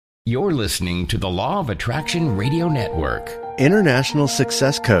You're listening to the Law of Attraction Radio Network. International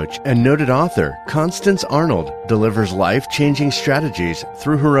success coach and noted author Constance Arnold delivers life-changing strategies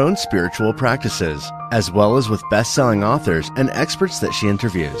through her own spiritual practices, as well as with best-selling authors and experts that she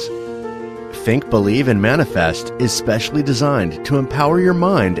interviews. Think, Believe, and Manifest is specially designed to empower your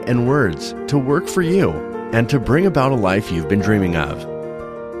mind and words to work for you and to bring about a life you've been dreaming of.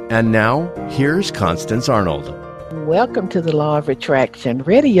 And now, here's Constance Arnold. Welcome to the Law of Attraction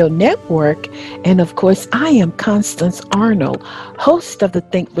Radio Network. And of course, I am Constance Arnold, host of the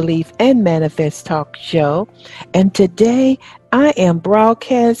Think, Believe, and Manifest talk show. And today I am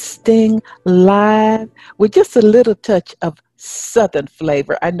broadcasting live with just a little touch of Southern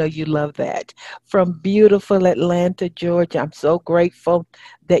flavor. I know you love that. From beautiful Atlanta, Georgia. I'm so grateful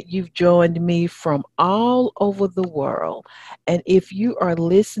that you've joined me from all over the world. And if you are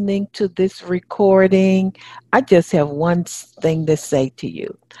listening to this recording, I just have one thing to say to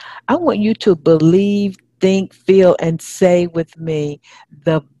you. I want you to believe, think, feel, and say with me,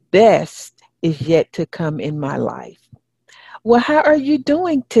 the best is yet to come in my life. Well, how are you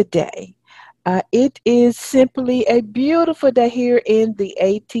doing today? It is simply a beautiful day here in the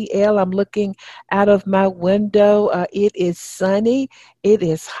ATL. I'm looking out of my window. It is sunny. It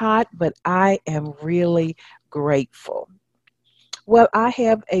is hot, but I am really grateful. Well, I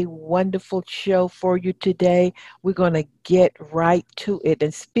have a wonderful show for you today. We're going to get right to it.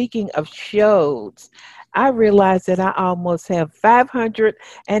 And speaking of shows, I realize that I almost have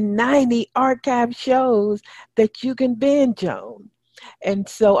 590 archive shows that you can binge on. And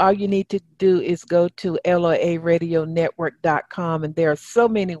so all you need to do is go to LOARadionetwork.com, and there are so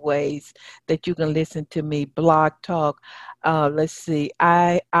many ways that you can listen to me. Blog Talk,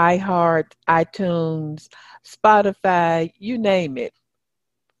 iHeart, iTunes, Spotify, you name it.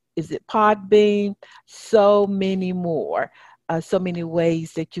 Is it Podbean? So many more. So many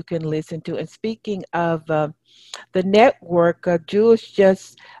ways that you can listen to. And speaking of the network, Jules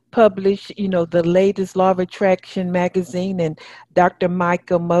just published, the latest Law of Attraction magazine, and Dr.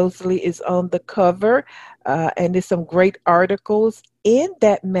 Michael Mosley is on the cover, and there's some great articles in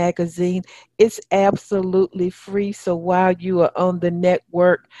that magazine. It's absolutely free, so while you are on the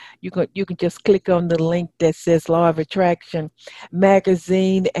network, you can just click on the link that says Law of Attraction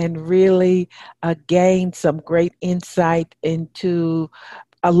magazine and really gain some great insight into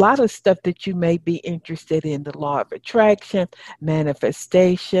a lot of stuff that you may be interested in, the law of attraction,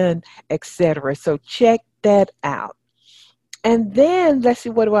 manifestation, etc. So check that out. And then let's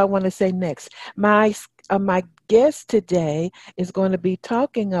see, what do I want to say next? My guest today is going to be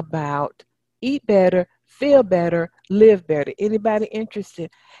talking about eat better, feel better, live better. Anybody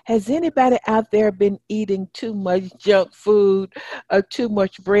interested? Has anybody out there been eating too much junk food, too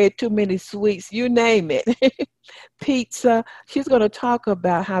much bread, too many sweets, you name it? Pizza. She's going to talk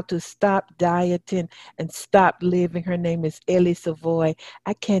about how to stop dieting and stop living. Her name is Ellie Savoy.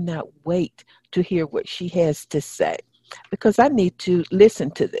 I cannot wait to hear what she has to say because I need to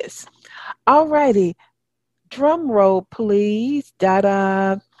listen to this. All righty. Drum roll, please.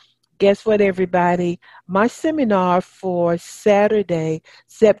 Da-da. Guess what, everybody? My seminar for Saturday,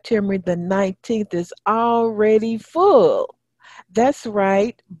 September the 19th is already full. That's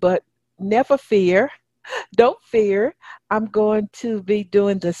right, but never fear. Don't fear. I'm going to be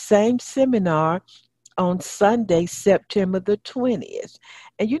doing the same seminar on Sunday, September the 20th.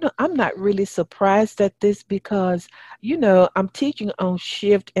 And, I'm not really surprised at this because, I'm teaching on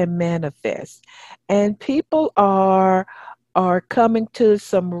shift and manifest. And people are coming to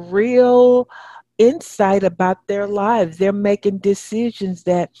some real insight about their lives. They're making decisions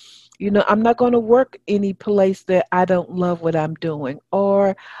that, I'm not going to work any place that I don't love what I'm doing,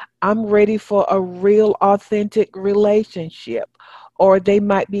 or I'm ready for a real authentic relationship, or they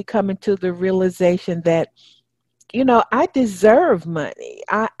might be coming to the realization that, I deserve money.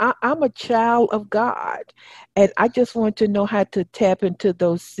 I'm a child of God, and I just want to know how to tap into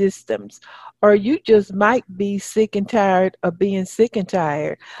those systems. Or you just might be sick and tired of being sick and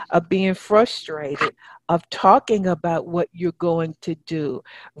tired of being frustrated, of talking about what you're going to do,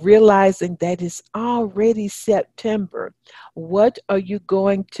 realizing that it's already September. What are you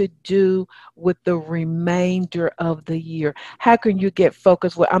going to do with the remainder of the year? How can you get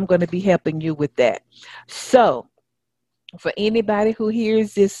focused? Well, I'm going to be helping you with that. So, for anybody who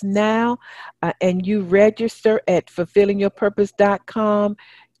hears this now and you register at fulfillingyourpurpose.com,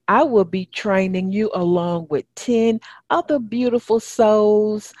 I will be training you along with 10 other beautiful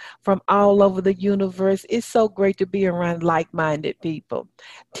souls from all over the universe. It's so great to be around like-minded people.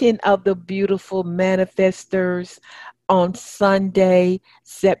 10 other beautiful manifestors on Sunday,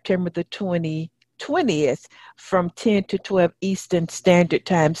 September the 20th. 20th from 10 to 12 Eastern Standard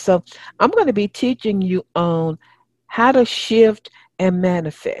Time. So I'm going to be teaching you on how to shift and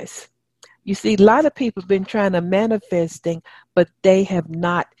manifest. You see, a lot of people have been trying to manifesting, but they have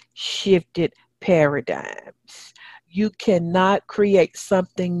not shifted paradigms. You cannot create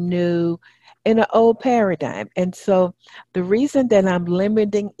something new in an old paradigm. And so the reason that I'm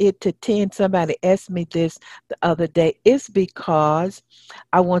limiting it to 10, somebody asked me this the other day, is because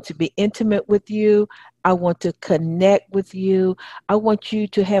I want to be intimate with you. I want to connect with you. I want you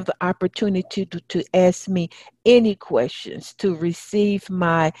to have the opportunity to ask me any questions, to receive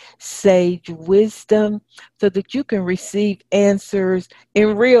my sage wisdom so that you can receive answers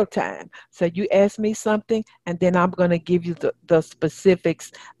in real time. So you ask me something, and then I'm going to give you the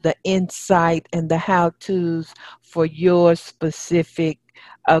specifics, the insight, and the how-tos for your specific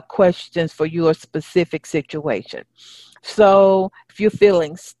questions for your specific situation. So if you're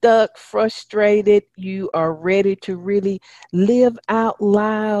feeling stuck, frustrated, you are ready to really live out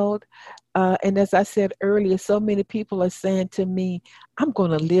loud. And as I said earlier, so many people are saying to me, I'm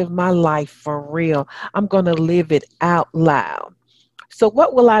going to live my life for real. I'm going to live it out loud. So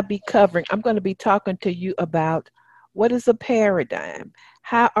what will I be covering? I'm going to be talking to you about what is a paradigm?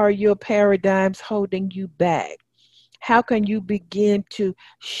 How are your paradigms holding you back? How can you begin to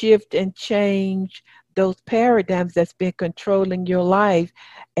shift and change those paradigms that's been controlling your life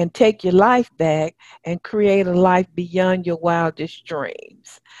and take your life back and create a life beyond your wildest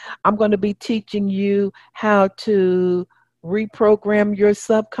dreams? I'm going to be teaching you how to reprogram your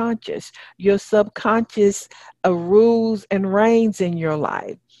subconscious. Your subconscious rules and reigns in your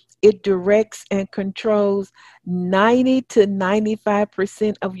life. It directs and controls 90 to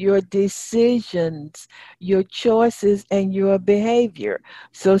 95% of your decisions, your choices, and your behavior.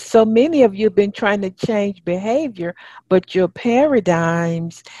 So many of you have been trying to change behavior, but your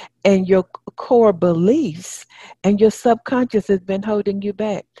paradigms and your core beliefs and your subconscious has been holding you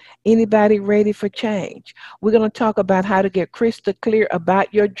back. Anybody ready for change? We're going to talk about how to get crystal clear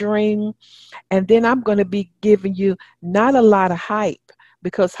about your dream. And then I'm going to be giving you not a lot of hype,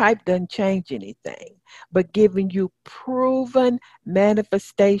 because hype doesn't change anything, but giving you proven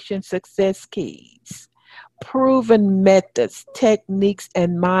manifestation success keys, proven methods, techniques,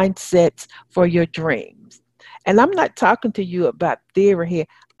 and mindsets for your dreams. And I'm not talking to you about theory here.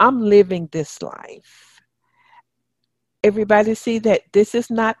 I'm living this life. Everybody see that this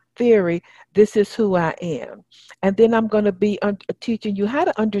is not theory. This is who I am. And then I'm going to be teaching you how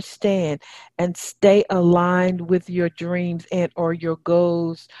to understand and stay aligned with your dreams and or your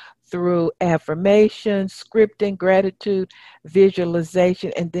goals through affirmation, scripting, gratitude,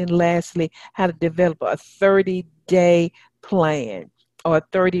 visualization, and then lastly, how to develop a 30-day plan or a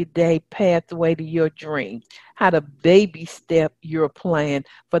 30-day pathway to your dreams, how to baby step your plan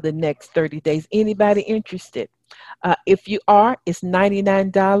for the next 30 days. Anybody interested? If you are, it's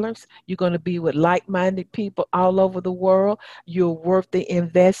 $99. You're going to be with like-minded people all over the world. You're worth the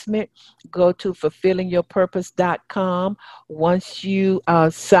investment. Go to fulfillingyourpurpose.com. Once you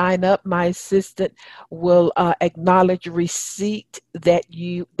sign up, my assistant will acknowledge receipt that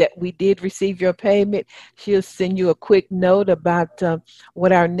we did receive your payment. She'll send you a quick note about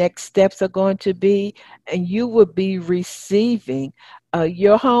what our next steps are going to be, and you will be receiving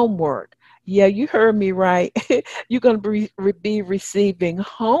your homework. Yeah, you heard me right. You're going to be receiving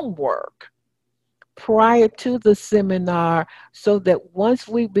homework prior to the seminar so that once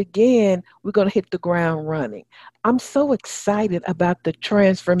we begin, we're going to hit the ground running. I'm so excited about the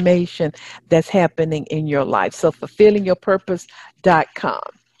transformation that's happening in your life. So fulfillingyourpurpose.com.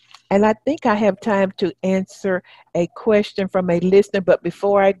 And I think I have time to answer a question from a listener. But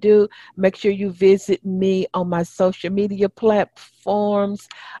before I do, make sure you visit me on my social media platforms.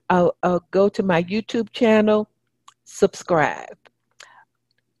 Go to my YouTube channel, subscribe.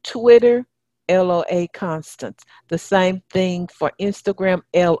 Twitter, LOA Constance. The same thing for Instagram,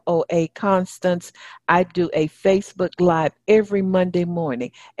 LOA Constance. I do a Facebook Live every Monday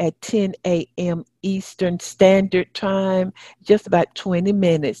morning at 10 a.m. Eastern Standard Time, just about 20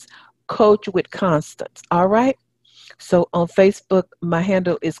 minutes. Coach with Constance. All right? So on Facebook, my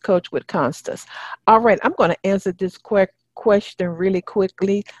handle is Coach with Constance. All right, I'm going to answer this question really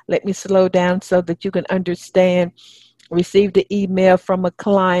quickly. Let me slow down so that you can understand. Received an email from a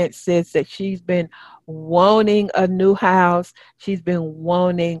client, says that she's been wanting a new house. She's been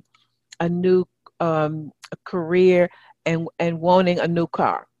wanting a new career and wanting a new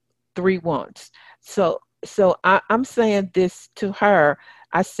car. 3 wants. So I'm saying this to her.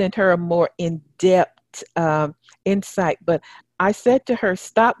 I sent her a more in-depth insight, but I said to her,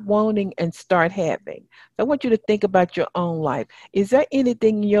 stop wanting and start having. So I want you to think about your own life. Is there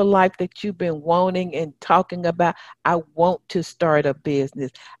anything in your life that you've been wanting and talking about? I want to start a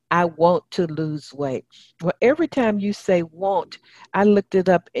business. I want to lose weight. Well, every time you say want, I looked it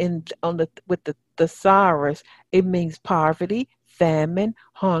up in on the with the thesaurus. It means poverty, famine,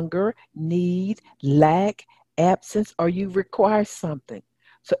 hunger, need, lack, absence, or you require something.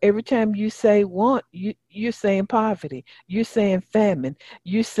 So every time you say want, you're saying poverty, you're saying famine,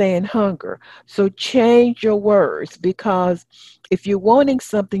 you're saying hunger. So change your words, because if you're wanting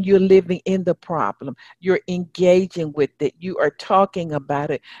something, you're living in the problem. You're engaging with it. You are talking about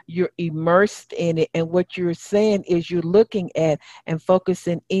it. You're immersed in it. And what you're saying is you're looking at and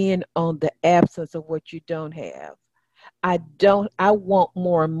focusing in on the absence of what you don't have. I want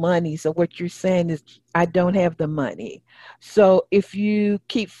more money. So what you're saying is, I don't have the money. So if you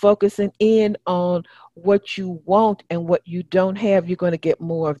keep focusing in on what you want and what you don't have, you're going to get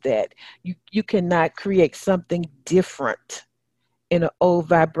more of that. You cannot create something different in an old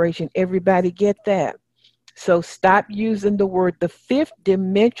vibration. Everybody get that? So stop using the word. The fifth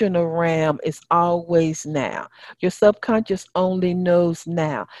dimensional realm is always now. Your subconscious only knows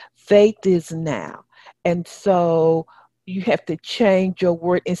now. Faith is now. And so you have to change your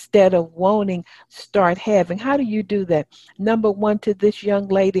word. Instead of wanting, start having. How do you do that? Number one, to this young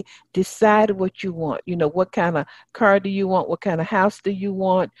lady, decide what you want. You know, what kind of car do you want? What kind of house do you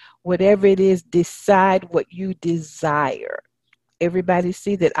want? Whatever it is, decide what you desire. Everybody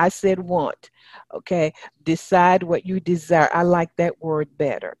see that I said want. Okay. Decide what you desire. I like that word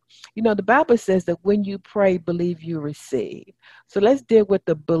better. You know, the Bible says that when you pray, believe you receive. So let's deal with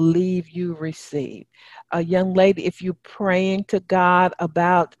the believe you receive. A young lady, if you're praying to God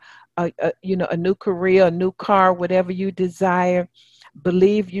about a new career, a new car, whatever you desire,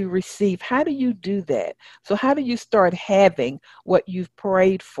 believe you receive. How do you do that? So how do you start having what you've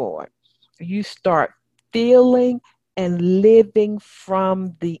prayed for? You start feeling and living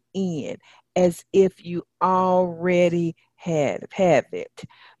from the end as if you already have it.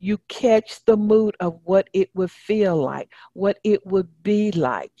 You catch the mood of what it would feel like, what it would be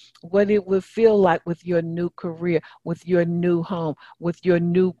like, what it would feel like with your new career, with your new home, with your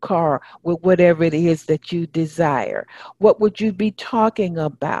new car, with whatever it is that you desire. What would you be talking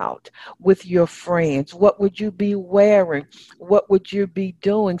about with your friends? What would you be wearing? What would you be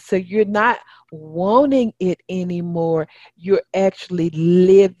doing? So you're not wanting it anymore. You're actually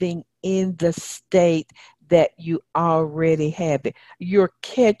living in the state that you already have it. You're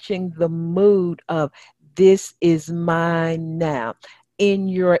catching the mood of this is mine now in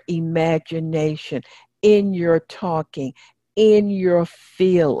your imagination, in your talking, in your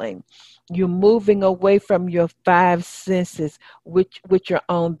feeling. You're moving away from your five senses, which are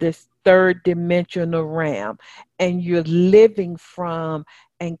on this third dimensional realm, and you're living from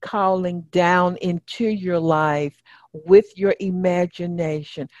and calling down into your life with your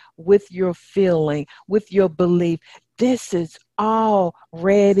imagination, with your feeling, with your belief. This is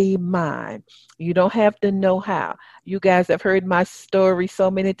already mine. You don't have to know how. You guys have heard my story so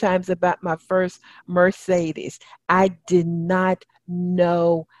many times about my first Mercedes. I did not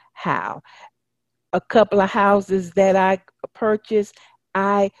know how. A couple of houses that I purchased,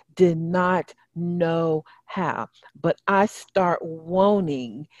 I did not know how, but I start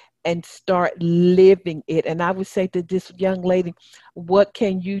wanting and start living it. And I would say to this young lady, what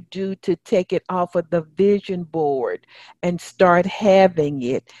can you do to take it off of the vision board and start having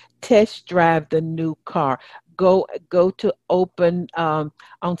it? Test drive the new car. Go to open on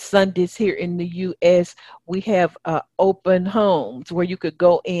Sundays here in the U.S. We have open homes where you could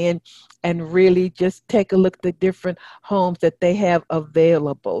go in and really just take a look at the different homes that they have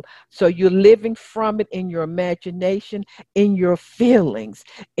available. So you're living from it in your imagination, in your feelings,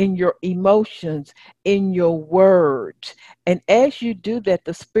 in your emotions, in your words. And as you do that,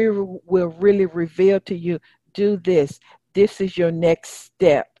 the Spirit will really reveal to you, do this. This is your next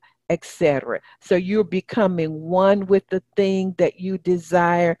step, etc. So you're becoming one with the thing that you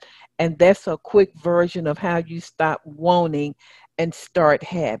desire. And that's a quick version of how you stop wanting and start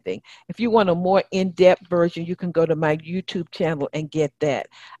having. If you want a more in-depth version, you can go to my YouTube channel and get that.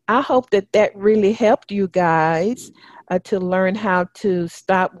 I hope that that really helped you guys to learn how to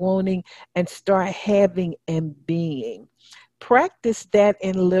stop wanting and start having and being. Practice that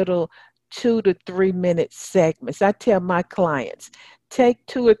in little 2 to 3 minute segments. I tell my clients, take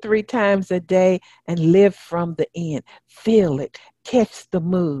 2 or 3 times a day and live from the end. Feel it. Catch the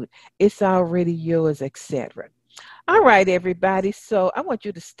mood. It's already yours, etc. All right, everybody. So I want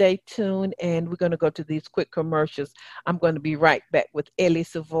you to stay tuned, and we're going to go to these quick commercials. I'm going to be right back with Ellie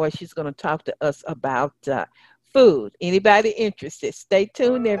Savoy. She's going to talk to us about food. Anybody interested? Stay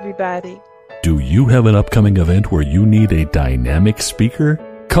tuned, everybody. Do you have an upcoming event where you need a dynamic speaker?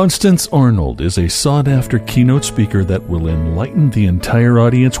 Constance Arnold is a sought-after keynote speaker that will enlighten the entire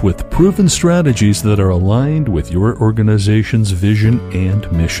audience with proven strategies that are aligned with your organization's vision and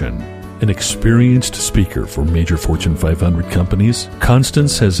mission. An experienced speaker for major Fortune 500 companies,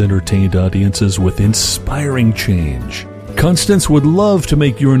 Constance has entertained audiences with inspiring change. Constance would love to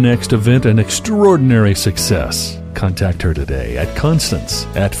make your next event an extraordinary success. Contact her today at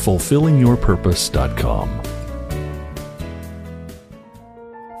constance@fulfillingyourpurpose.com.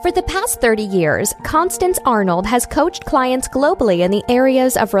 For the past 30 years, Constance Arnold has coached clients globally in the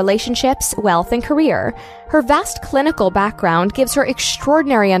areas of relationships, wealth, and career. Her vast clinical background gives her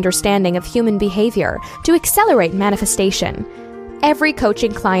extraordinary understanding of human behavior to accelerate manifestation. Every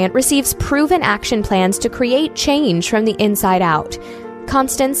coaching client receives proven action plans to create change from the inside out.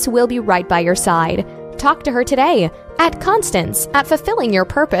 Constance will be right by your side. Talk to her today at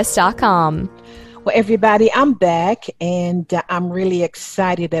constance@fulfillingyourpurpose.com. Well, everybody, I'm back, and I'm really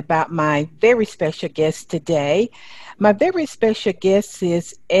excited about my very special guest today. My very special guest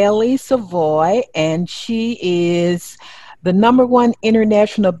is Ellie Savoy, and she is the #1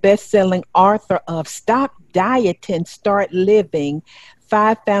 international best-selling author of Stop Dieting, Start Living,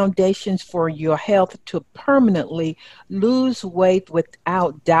 5 Foundations for Your Health to Permanently Lose Weight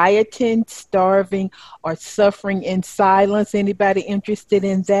Without Dieting, Starving, or Suffering in Silence. Anybody interested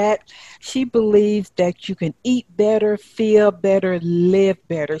in that? She believes that you can eat better, feel better, live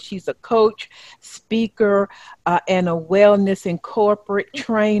better. She's a coach, speaker, and a wellness and corporate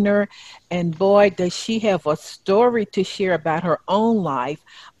trainer. And boy, does she have a story to share about her own life,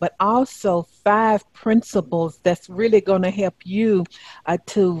 but also 5 principles that's really going to help you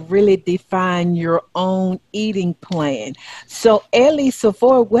to really define your own eating plan. So Ellie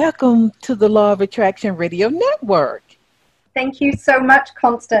Savoy, welcome to the Law of Attraction Radio Network. Thank you so much,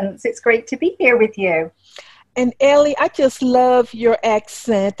 Constance. It's great to be here with you. And Ellie, I just love your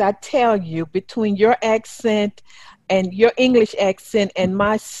accent. I tell you, between your accent and your English accent and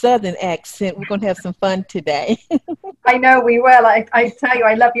my Southern accent, we're going to have some fun today. I know we will. I tell you,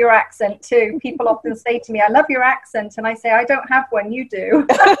 I love your accent too. People often say to me, I love your accent. And I say, I don't have one, you do.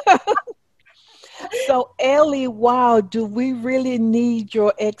 So Ellie, wow, do we really need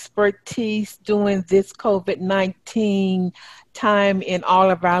your expertise during this COVID-19 time in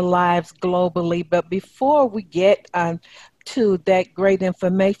all of our lives globally? But before we get to that great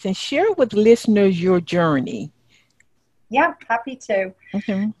information, share with listeners your journey. Yeah, happy to.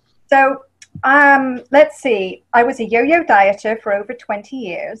 Mm-hmm. So let's see. I was a yo-yo dieter for over 20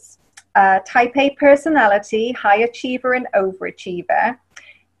 years, type A personality, high achiever and overachiever,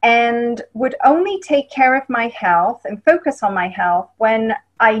 and would only take care of my health and focus on my health when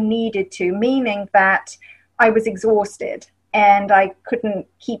I needed to, meaning that I was exhausted and I couldn't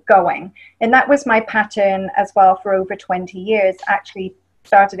keep going. And that was my pattern as well for over 20 years, actually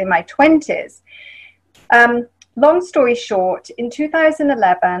started in my 20s. Long story short, in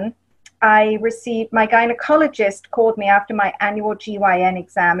 2011, I received, my gynecologist called me after my annual GYN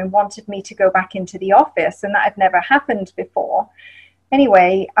exam and wanted me to go back into the office, and that had never happened before.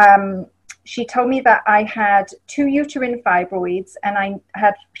 Anyway, she told me that I had 2 uterine fibroids, and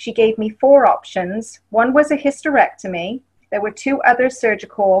she gave me 4 options. One was a hysterectomy. There were 2 other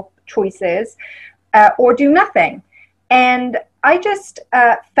surgical choices, or do nothing. And I just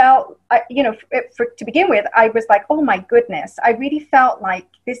felt, to begin with, I was like, oh my goodness, I really felt like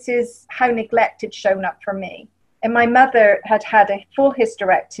this is how neglect had shown up for me. And my mother had had a full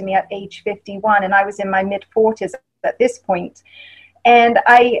hysterectomy at age 51, and I was in my mid-40s at this point. And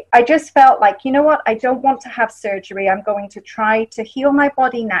I just felt like, you know what, I don't want to have surgery. I'm going to try to heal my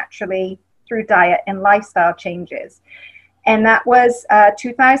body naturally through diet and lifestyle changes. And that was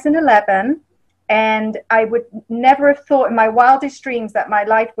 2011. And I would never have thought in my wildest dreams that my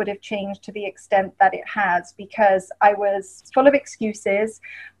life would have changed to the extent that it has, because I was full of excuses,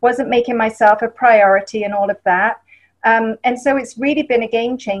 wasn't making myself a priority and all of that. And so it's really been a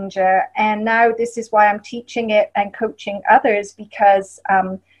game changer. And now this is why I'm teaching it and coaching others, because,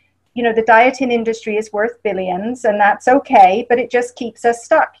 the dieting industry is worth billions, and that's okay, but it just keeps us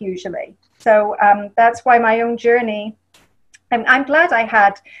stuck usually. So that's why my own journey, and I'm glad I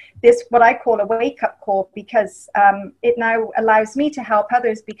had this, what I call a wake-up call, because it now allows me to help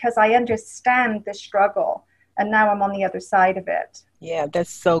others, because I understand the struggle, and now I'm on the other side of it. Yeah,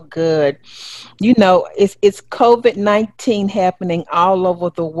 that's so good. It's COVID-19 happening all over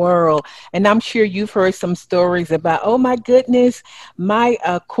the world, and I'm sure you've heard some stories about, oh my goodness, my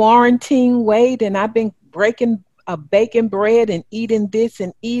quarantine weight, and I've been breaking baking bread and eating this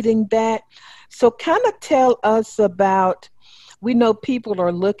and eating that. So kind of tell us about, we know people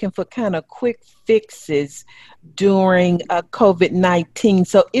are looking for kind of quick fixes during COVID-19.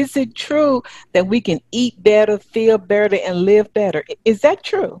 So is it true that we can eat better, feel better, and live better? Is that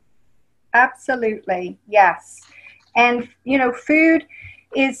true? Absolutely, yes. And food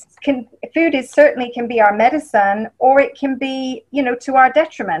is certainly can be our medicine, or it can be to our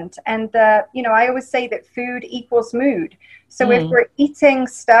detriment. And I always say that food equals mood. So if we're eating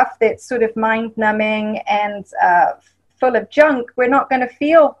stuff that's sort of mind numbing and full of junk, we're not going to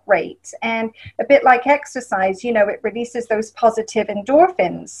feel great. And a bit like exercise, it releases those positive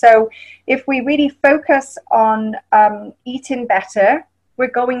endorphins. So if we really focus on eating better,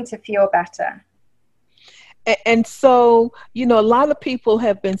 we're going to feel better. And so, a lot of people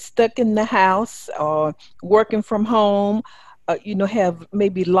have been stuck in the house or working from home, have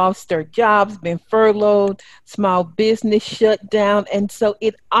maybe lost their jobs, been furloughed, small business shut down. And so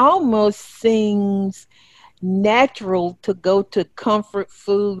it almost seems natural to go to comfort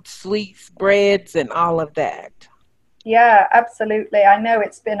food, sweets, breads, and all of that. Yeah, absolutely. I know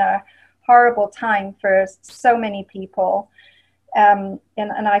it's been a horrible time for so many people. And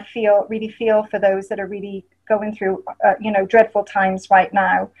I really feel for those that are really going through, dreadful times right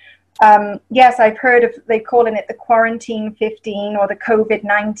now. Yes, I've heard of, they calling it the quarantine 15 or the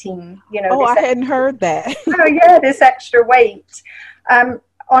COVID-19, I hadn't heard that. Oh yeah, this extra weight.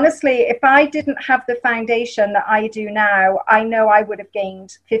 Honestly, if I didn't have the foundation that I do now, I know I would have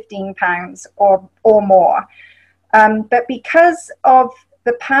gained 15 pounds or more. But because of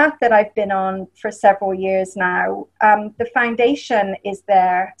the path that I've been on for several years now, the foundation is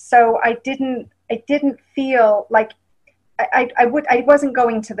there. So I didn't feel like I wasn't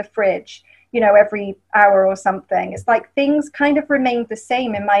going to the fridge, every hour or something. It's like things kind of remained the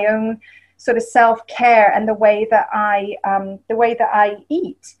same in my own sort of self-care and the way that I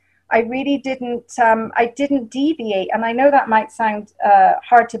eat. I really didn't deviate. And I know that might sound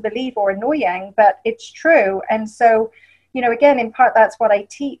hard to believe or annoying, but it's true. And so, again, in part, that's what I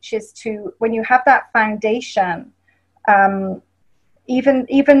teach is to, when you have that foundation,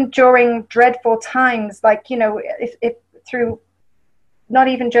 even during dreadful times, like, if through not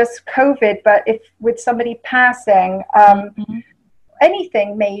even just COVID, but if with somebody passing,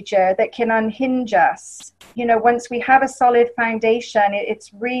 anything major that can unhinge us, once we have a solid foundation,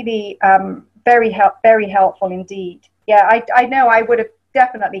 it's really very helpful indeed. Yeah, I know I would have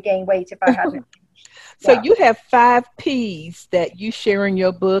definitely gained weight if I hadn't. So you have 5 P's that you share in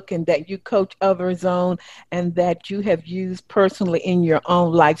your book and that you coach others on and that you have used personally in your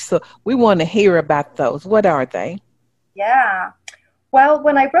own life. So we want to hear about those. What are they? Yeah. Well,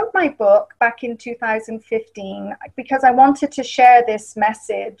 when I wrote my book back in 2015, because I wanted to share this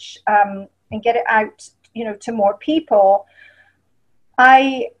message and get it out, to more people,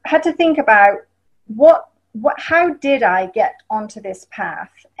 I had to think about how did I get onto this path?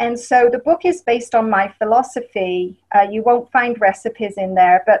 And so the book is based on my philosophy. You won't find recipes in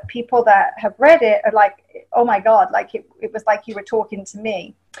there, but people that have read it are like, oh my God, like it was like you were talking to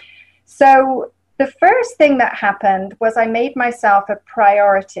me. So the first thing that happened was I made myself a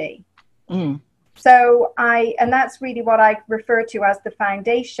priority. So and that's really what I refer to as the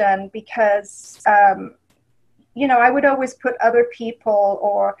foundation, because, I would always put other people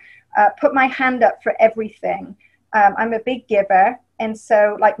or put my hand up for everything. I'm a big giver. And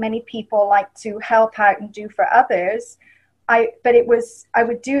so like many people like to help out and do for others. I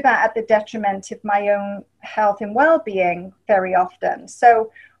would do that at the detriment of my own health and well-being very often.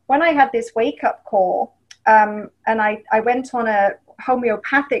 So when I had this wake-up call, and I went on a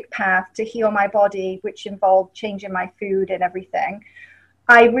homeopathic path to heal my body, which involved changing my food and everything,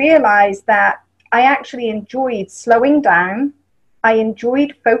 I realized that I actually enjoyed slowing down. I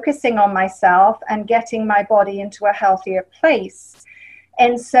enjoyed focusing on myself and getting my body into a healthier place.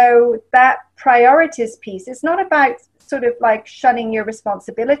 And so that priorities piece is not about sort of like shunning your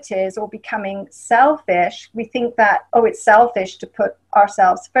responsibilities or becoming selfish. We think that, it's selfish to put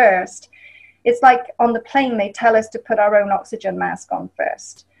ourselves first. It's like on the plane, they tell us to put our own oxygen mask on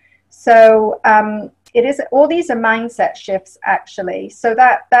first. So it is, all these are mindset shifts actually. So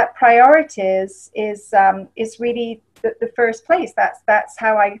that priorities is really the first place. That's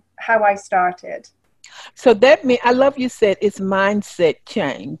how I started. So that means, I love you said it's mindset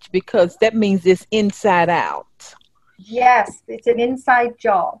change, because that means it's inside out. Yes, it's an inside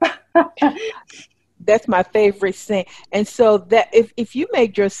job. That's my favorite thing. And so that if you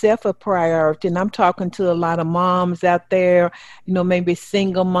make yourself a priority, and I'm talking to a lot of moms out there, maybe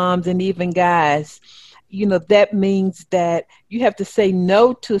single moms and even guys, that means that you have to say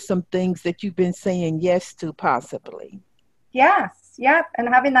no to some things that you've been saying yes to, possibly. Yes, yeah, and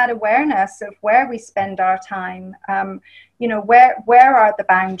having that awareness of where we spend our time, where are the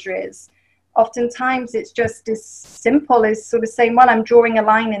boundaries? Oftentimes it's just as simple as sort of saying, well, I'm drawing a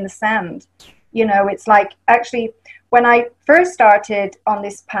line in the sand. It's like, actually, when I first started on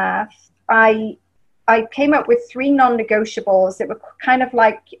this path, I came up with 3 non-negotiables that were kind of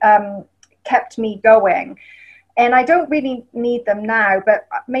like kept me going. And I don't really need them now, but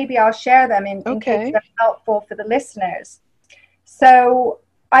maybe I'll share them in case they're helpful for the listeners. So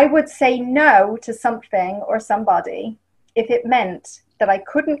I would say no to something or somebody if it meant that I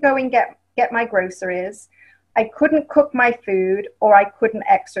couldn't go and get my groceries, I couldn't cook my food, or I couldn't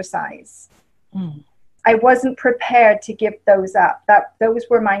exercise. I wasn't prepared to give those up. Those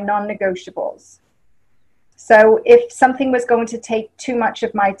were my non-negotiables. So if something was going to take too much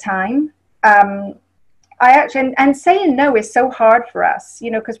of my time, and saying no is so hard for us,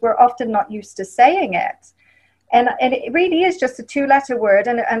 because we're often not used to saying it. And it really is just a 2-letter word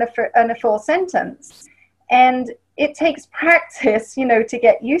and a full sentence. And it takes practice, to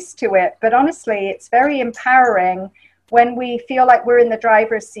get used to it. But honestly, it's very empowering when we feel like we're in the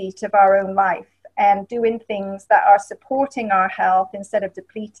driver's seat of our own life and doing things that are supporting our health instead of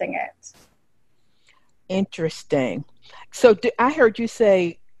depleting it. Interesting. So I heard you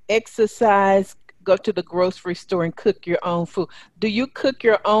say exercise, go to the grocery store and cook your own food. Do you cook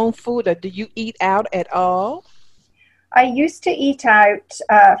your own food, or do you eat out at all? I used to eat out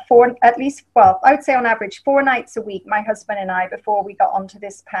I would say on average 4 nights a week, my husband and I, before we got onto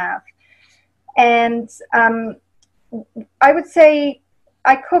this path. And I would say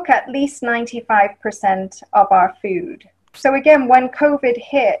I cook at least 95% of our food. So again, when COVID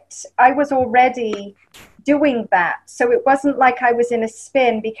hit, I was already doing that. So it wasn't like I was in a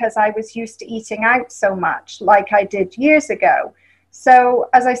spin because I was used to eating out so much like I did years ago. So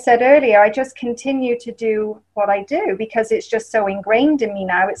as I said earlier, I just continue to do what I do because it's just so ingrained in me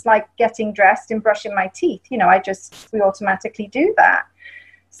now. It's like getting dressed and brushing my teeth. We automatically do that.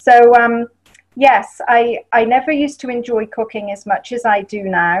 So yes, I never used to enjoy cooking as much as I do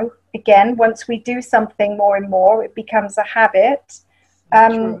now. Again, once we do something more and more, it becomes a habit.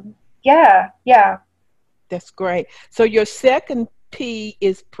 Yeah. That's great. So your second P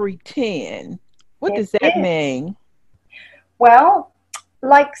is pretend. What does that mean? Well,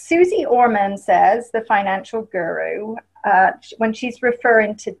 like Susie Orman says, the financial guru, when she's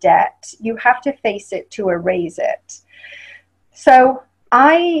referring to debt, you have to face it to erase it. So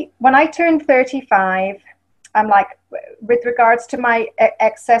when I turned 35, I'm like, with regards to my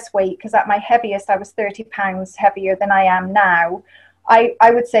excess weight, because at my heaviest, I was 30 pounds heavier than I am now, I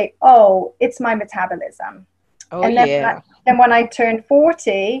would say, it's my metabolism. And then when I turned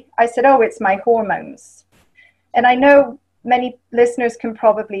 40, I said, it's my hormones. And I know many listeners can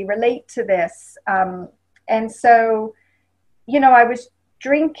probably relate to this. And so, I was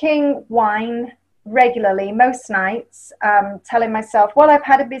drinking wine regularly, most nights, telling myself, I've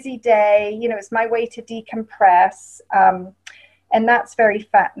had a busy day, it's my way to decompress. And that's very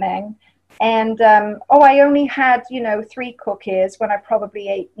fattening. And, I only had, 3 cookies when I probably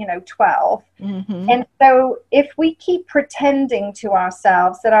ate, 12. Mm-hmm. And so if we keep pretending to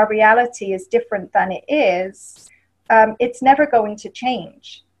ourselves that our reality is different than it is, it's never going to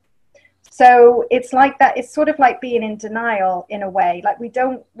change. So it's like that. It's sort of like being in denial in a way. Like we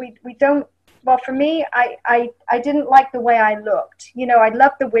don't, well, for me, I didn't like the way I looked. I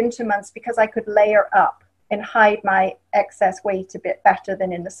loved the winter months because I could layer up and hide my excess weight a bit better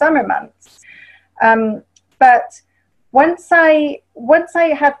than in the summer months. But once I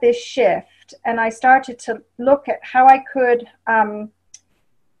had this shift and I started to look at how I could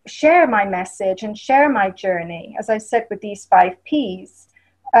share my message and share my journey, as I said, with these 5 Ps,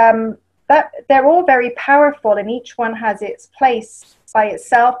 that they're all very powerful and each one has its place by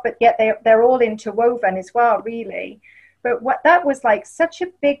itself, but yet they're all interwoven as well, really. But that was like such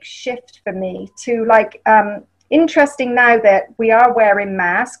a big shift for me to interesting now that we are wearing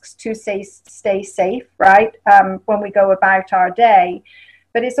masks to stay safe, right? When we go about our day.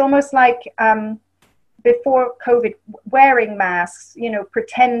 But it's almost like before COVID, wearing masks,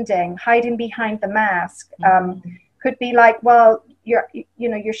 pretending, hiding behind the mask, could be like,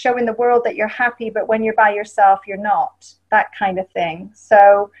 you're showing the world that you're happy, but when you're by yourself, you're not, that kind of thing.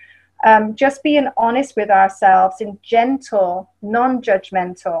 So just being honest with ourselves and gentle,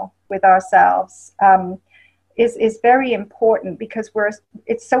 non-judgmental with ourselves is very important because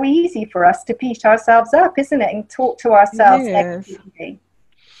it's so easy for us to beat ourselves up, isn't it? And talk to ourselves negatively.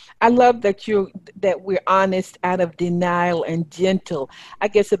 I love that we're honest, out of denial, and gentle. I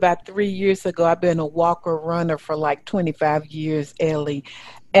guess about 3 years ago, I've been a walker runner for like 25 years, Ellie.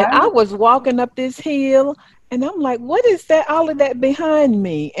 And I Wow. was walking up this hill and I'm like, what is that, all of that behind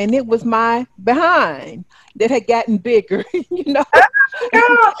me? And it was my behind that had gotten bigger, you know.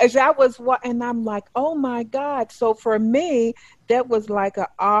 Gosh. As I was and I'm like, oh my God. So for me, that was like a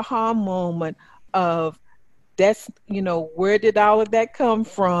aha moment of, that's, where did all of that come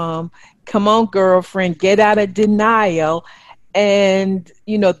from? Come on, girlfriend, get out of denial. And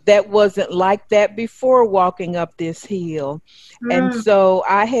that wasn't like that before walking up this hill. And Mm, so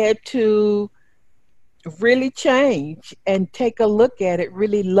I had to really change and take a look at it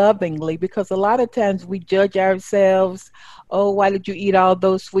really lovingly, because a lot of times we judge ourselves. Oh, why did you eat all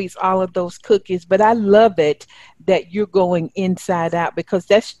those sweets, all of those cookies? But I love it that you're going inside out, because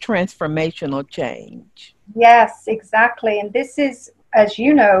that's transformational change. yes, exactly. And this is, as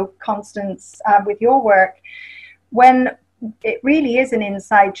you know, Constance, with your work, when it really is an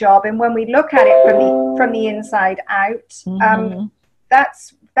inside job, and when we look at it from the inside out, Mm-hmm.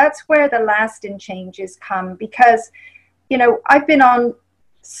 that's where the lasting changes come. Because I've been on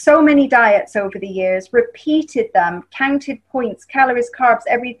so many diets over the years, repeated them, counted points, calories, carbs,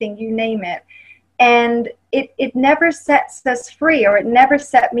 everything, you name it, and it never sets us free, or it never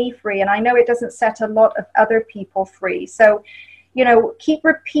set me free, and I know it doesn't set a lot of other people free. So keep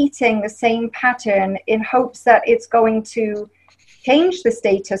repeating the same pattern in hopes that it's going to change the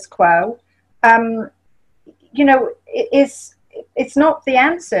status quo. It's not the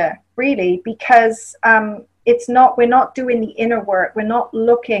answer, really, because we're not doing the inner work. We're not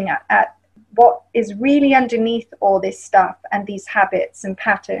looking at what is really underneath all this stuff and these habits and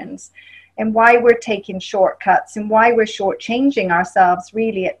patterns, and why we're taking shortcuts and why we're shortchanging ourselves,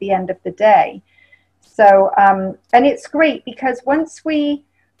 really, at the end of the day. So, and it's great, because once we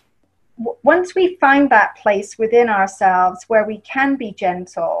find that place within ourselves where we can be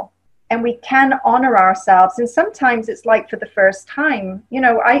gentle and we can honor ourselves, and sometimes it's like for the first time,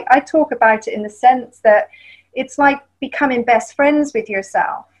 I talk about it in the sense that it's like becoming best friends with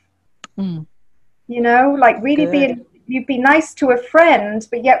yourself. Mm, Like really good. you'd be nice to a friend,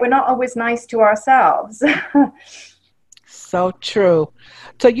 but yet we're not always nice to ourselves. So true.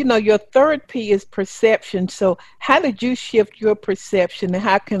 So, your third P is perception. So, how did you shift your perception, and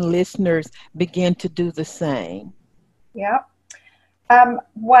how can listeners begin to do the same? Yeah.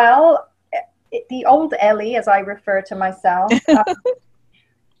 Well, the old Ellie, as I refer to myself,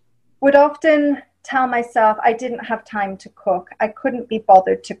 would often tell myself I didn't have time to cook. I couldn't be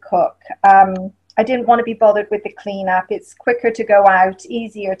bothered to cook. I didn't want to be bothered with the cleanup. It's quicker to go out,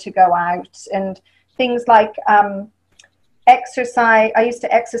 easier to go out. And things like exercise. I used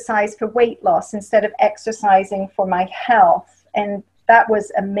to exercise for weight loss instead of exercising for my health. And that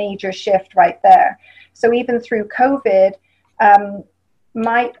was a major shift right there. So even through COVID,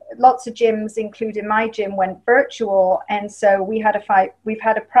 lots of gyms, including my gym, went virtual, and so we've had a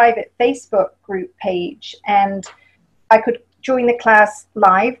private Facebook group page, and I could join the class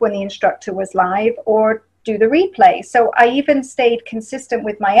live when the instructor was live, or do the replay. So I even stayed consistent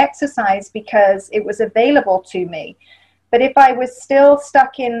with my exercise because it was available to me. But if I was still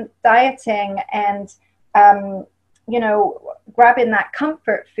stuck in dieting and grabbing that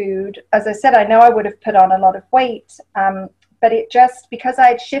comfort food, as I said, I know I would have put on a lot of weight. But it just, because I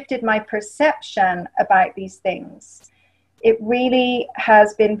had shifted my perception about these things, it really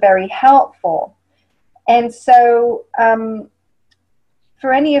has been very helpful. And so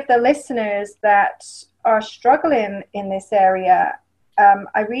for any of the listeners that are struggling in this area,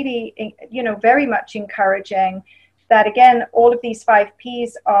 I really, very much encouraging that, again, all of these 5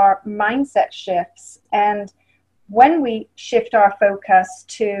 Ps are mindset shifts. And when we shift our focus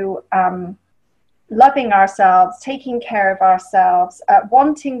to loving ourselves, taking care of ourselves,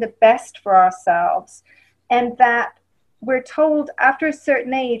 wanting the best for ourselves, and that we're told after a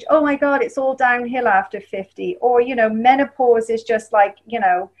certain age, oh my God, it's all downhill after 50, or, menopause is just like,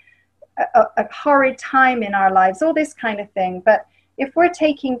 a horrid time in our lives, all this kind of thing. But if we're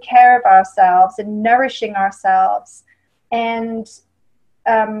taking care of ourselves and nourishing ourselves and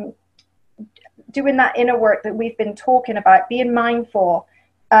doing that inner work that we've been talking about, being mindful,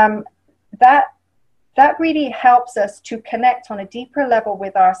 that really helps us to connect on a deeper level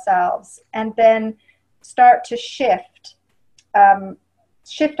with ourselves, and then start to shift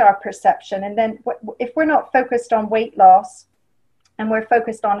our perception. And then if we're not focused on weight loss and we're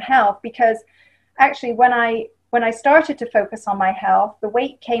focused on health, because actually when I started to focus on my health, the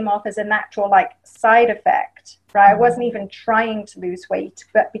weight came off as a natural side effect, right? I wasn't even trying to lose weight,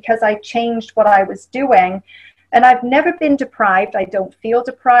 but because I changed what I was doing, And I've never been deprived. I don't feel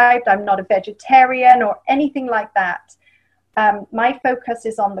deprived. I'm not a vegetarian or anything like that. My focus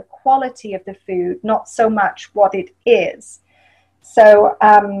is on the quality of the food, not so much what it is. So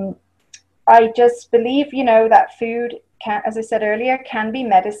I just believe, that food can, as I said earlier, can be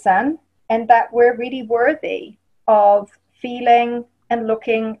medicine, and that we're really worthy of feeling and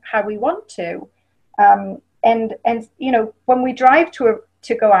looking how we want to. And when we drive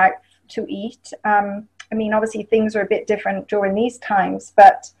to go out to eat, obviously things are a bit different during these times,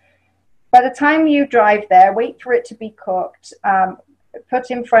 but by the time you drive there, wait for it to be cooked,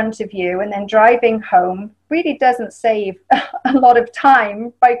 put in front of you, and then driving home really doesn't save a lot of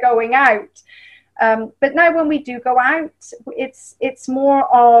time by going out. But now when we do go out, it's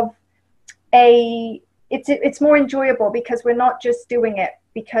more of it's more enjoyable, because we're not just doing it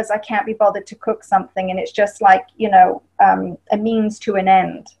because I can't be bothered to cook something, and it's just like, a means to an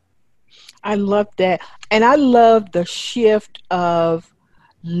end. I love that. And I love the shift of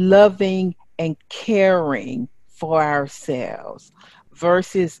loving and caring for ourselves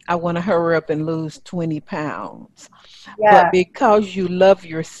versus I want to hurry up and lose 20 pounds. Yeah. But because you love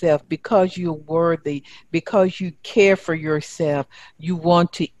yourself, because you're worthy, because you care for yourself, you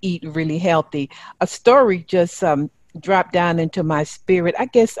want to eat really healthy. A story just dropped down into my spirit. I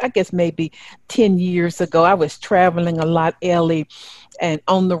guess maybe 10 years ago, I was traveling a lot, Ellie, and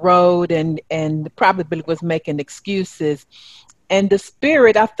on the road, and probably was making excuses. And the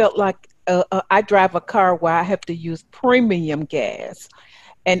spirit, I felt like I drive a car where I have to use premium gas.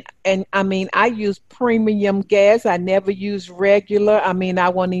 And I use premium gas. I never use regular. I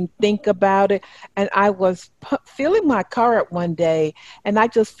won't even think about it. And I was filling my car up one day, and I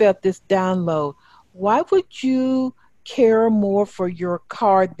just felt this download. Why would you care more for your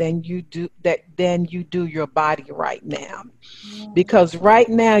car than you do your body right now? Because right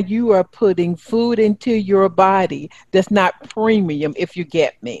now you are putting food into your body that's not premium, if you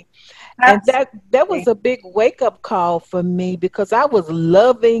get me. Absolutely. And that was a big wake-up call for me, because I was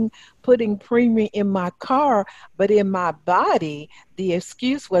loving putting premium in my car, but in my body, the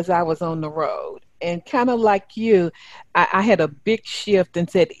excuse was I was on the road. And kind of like you, I had a big shift and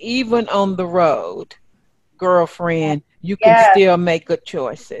said, even on the road, girlfriend, you can still make good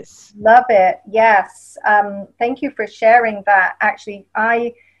choices. Love it. Yes. Thank you for sharing that. Actually,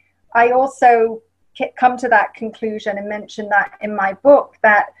 I also come to that conclusion and mention that in my book,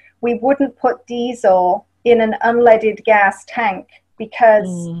 that we wouldn't put diesel in an unleaded gas tank because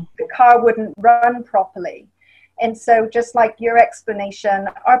the car wouldn't run properly. And so just like your explanation,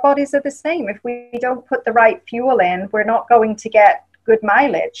 our bodies are the same. If we don't put the right fuel in, we're not going to get good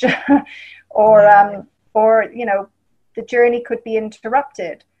mileage or the journey could be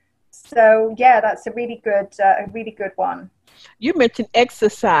interrupted. So that's a really good one. You mentioned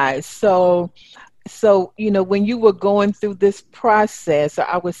exercise. So when you were going through this process, or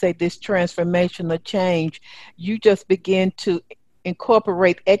I would say this transformational change, you just began to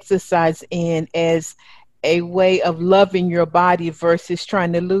incorporate exercise in as a way of loving your body versus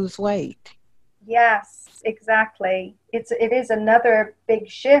trying to lose weight. Yes, exactly. It is another big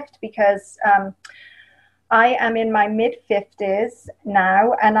shift, because I am in my mid-50s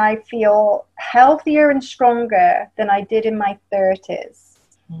now, and I feel healthier and stronger than I did in my 30s.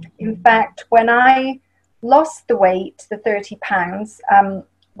 In fact, when I lost the weight, the 30 pounds,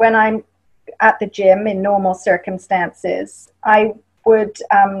 when I'm at the gym in normal circumstances, I would,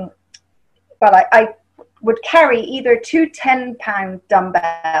 I would carry either two 10-pound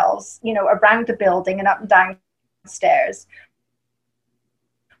dumbbells, around the building and up and down stairs.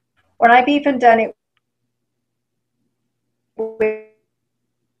 Or I've even done it with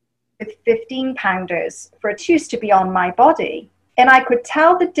 15-pounders, for it used to be on my body. And I could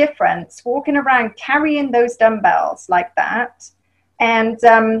tell the difference walking around carrying those dumbbells like that. And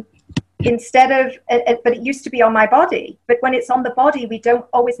but it used to be on my body. But when it's on the body, we don't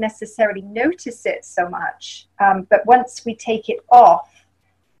always necessarily notice it so much. But once we take it off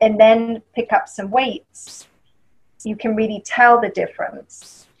and then pick up some weights, you can really tell the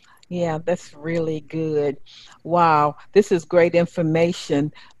difference. Yeah, that's really good. Wow, this is great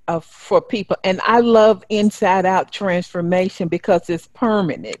information for people. And I love inside out transformation because it's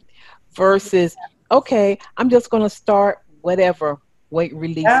permanent versus, okay, I'm just going to start whatever weight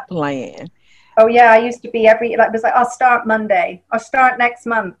release plan. Oh yeah, I used to be I'll start Monday, I'll start next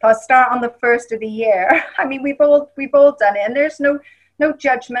month, I'll start on the first of the year. I mean, we've all done it, and there's no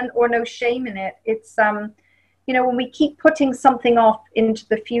judgment or no shame in it. It's when we keep putting something off into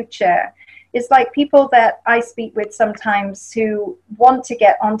the future, it's like people that I speak with sometimes who want to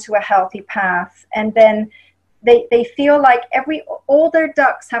get onto a healthy path, and then they feel like all their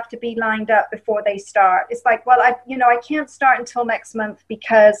ducks have to be lined up before they start. It's like, well, I can't start until next month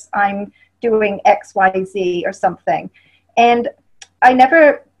because I'm doing XYZ or something. And I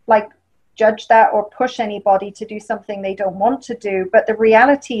never like judge that or push anybody to do something they don't want to do. But the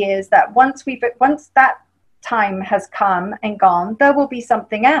reality is that once that time has come and gone, there will be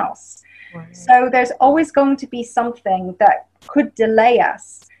something else. Right. So there's always going to be something that could delay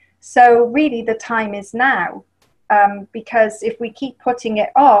us. So really the time is now, because if we keep putting it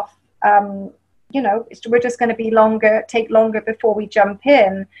off, we're just going to take longer before we jump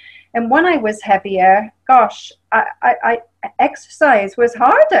in. And when I was heavier, gosh, I exercise was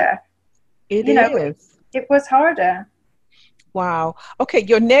harder. It was harder. Wow. Okay,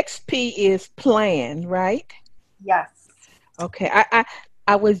 your next P is plan, right? Yes. Okay,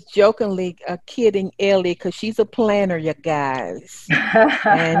 I was jokingly kidding Ellie because she's a planner, you guys.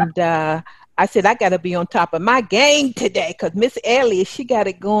 And I said, I got to be on top of my game today because Miss Ellie, she got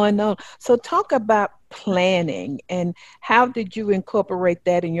it going on. So talk about planning and how did you incorporate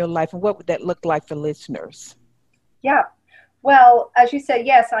that in your life and what would that look like for listeners? Yeah. Well, as you said,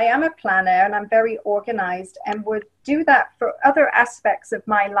 yes, I am a planner and I'm very organized and would do that for other aspects of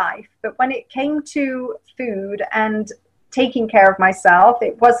my life. But when it came to food and taking care of myself,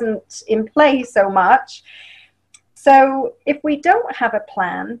 it wasn't in play so much. So if we don't have a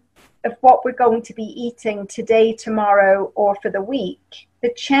plan of what we're going to be eating today, tomorrow, or for the week,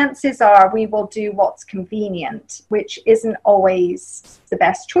 the chances are we will do what's convenient, which isn't always the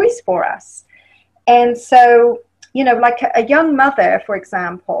best choice for us. And so, like a young mother, for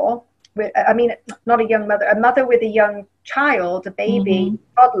example, not a young mother, a mother with a young child, a baby,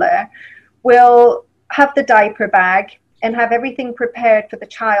 toddler, will have the diaper bag and have everything prepared for the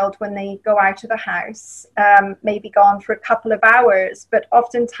child when they go out of the house, maybe gone for a couple of hours. But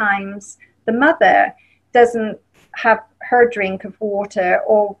oftentimes the mother doesn't have her drink of water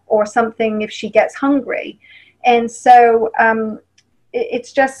or something if she gets hungry. And so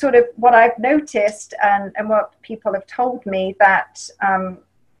it's just sort of what I've noticed and what people have told me that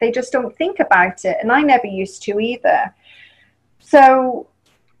they just don't think about it. And I never used to either. So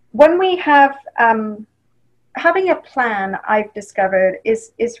when we have... having a plan, I've discovered,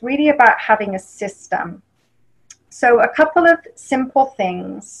 is really about having a system. So a couple of simple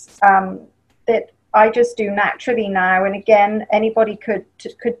things that I just do naturally now, and again, anybody could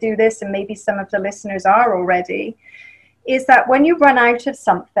do this, and maybe some of the listeners are already, is that when you run out of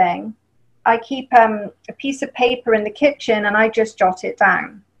something, I keep a piece of paper in the kitchen and I just jot it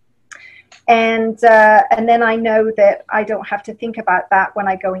down. And then I know that I don't have to think about that when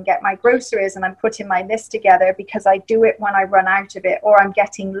I go and get my groceries and I'm putting my list together, because I do it when I run out of it or I'm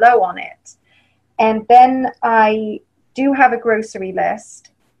getting low on it. And then I do have a grocery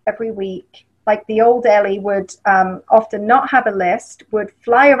list every week. Like the old Ellie would often not have a list, would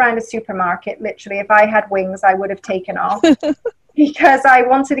fly around a supermarket. Literally, if I had wings, I would have taken off because I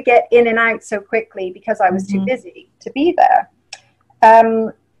wanted to get in and out so quickly because I was too busy to be there.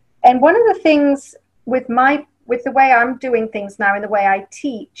 And one of the things with the way I'm doing things now and the way I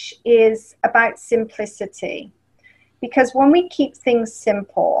teach is about simplicity. Because when we keep things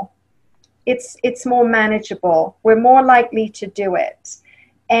simple, it's more manageable. We're more likely to do it.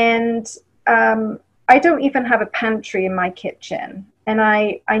 And I don't even have a pantry in my kitchen. And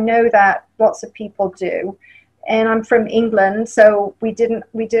I know that lots of people do. And I'm from England, so we didn't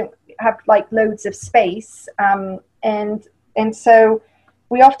have like loads of space. And so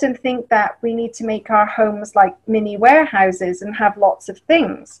we often think that we need to make our homes like mini warehouses and have lots of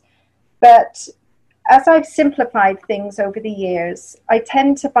things. But as I've simplified things over the years, I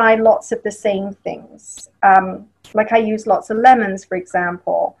tend to buy lots of the same things. Like I use lots of lemons, for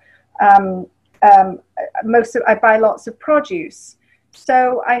example. I buy lots of produce.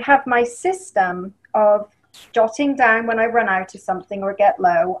 So I have my system of jotting down when I run out of something or get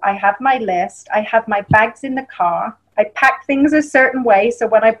low. I have my list. I have my bags in the car. I pack things a certain way, so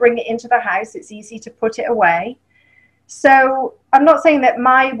when I bring it into the house, it's easy to put it away. So I'm not saying that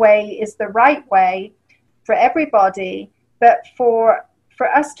my way is the right way for everybody, but for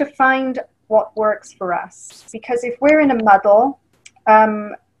us to find what works for us. Because if we're in a muddle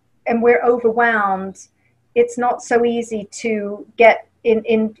and we're overwhelmed, it's not so easy to get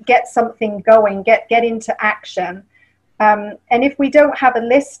something going, get into action. And if we don't have a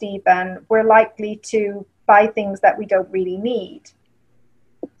list even, we're likely to buy things that we don't really need.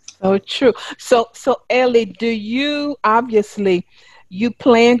 Oh, true. So Ellie, do you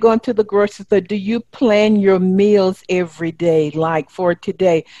plan going to the grocery store? Do you plan your meals every day? Like for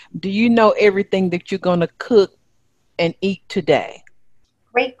today, do you know everything that you're going to cook and eat today?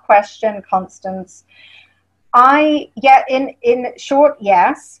 Great question, Constance. In short,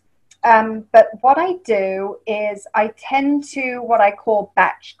 yes. But what I do is I tend to what I call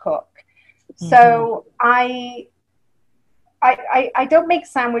batch cook. So I don't make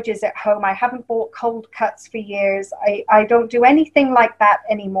sandwiches at home. I haven't bought cold cuts for years. I don't do anything like that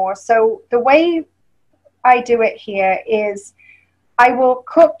anymore. So the way I do it here is I will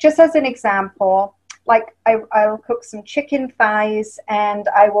cook, just as an example, like I'll cook some chicken thighs and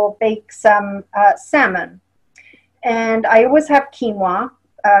I will bake some salmon. And I always have quinoa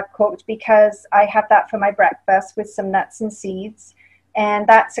cooked because I have that for my breakfast with some nuts and seeds. And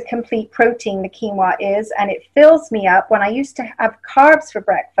that's a complete protein, the quinoa is, and it fills me up. When I used to have carbs for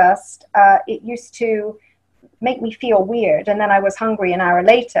breakfast, it used to make me feel weird, and then I was hungry an hour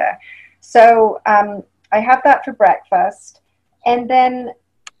later. So I have that for breakfast, and then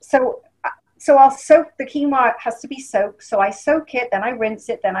so I'll soak the quinoa. It has to be soaked, so I soak it, then I rinse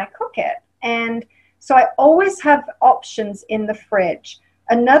it, then I cook it, and so I always have options in the fridge.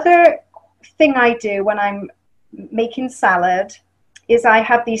 Another thing I do when I'm making salad is I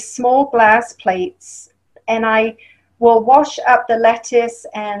have these small glass plates, and I will wash up the lettuce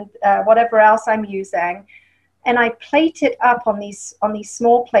and whatever else I'm using, and I plate it up on these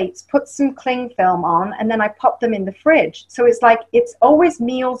small plates, put some cling film on, and then I pop them in the fridge. So it's like it's always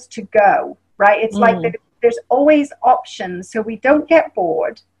meals to go, right? It's like there's always options, so we don't get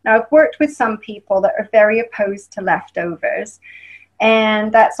bored. Now, I've worked with some people that are very opposed to leftovers,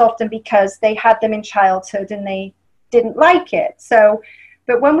 and that's often because they had them in childhood and they didn't like it. So,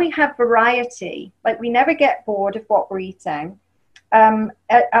 but when we have variety, like we never get bored of what we're eating.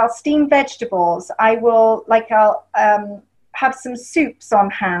 I'll steam vegetables. I'll have some soups on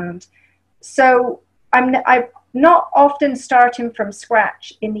hand. So I'm not often starting from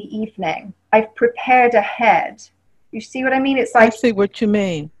scratch in the evening. I've prepared ahead. You see what I mean? It's like, I see what you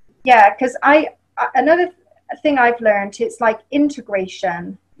mean. Yeah, because another thing I've learned, it's like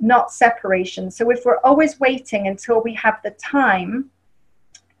integration, not separation. So if we're always waiting until we have the time,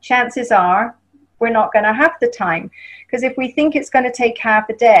 chances are we're not going to have the time. Because if we think it's going to take half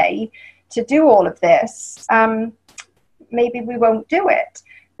a day to do all of this, maybe we won't do it.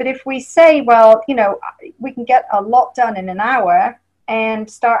 But if we say, well, we can get a lot done in an hour and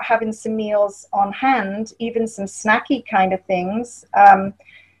start having some meals on hand, even some snacky kind of things,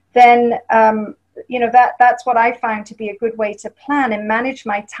 then that's what I found to be a good way to plan and manage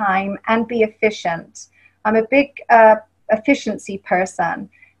my time and be efficient. I'm a big efficiency person.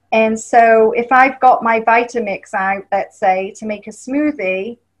 And so if I've got my Vitamix out, let's say, to make a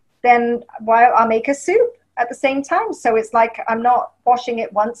smoothie, then I'll make a soup at the same time. So it's like I'm not washing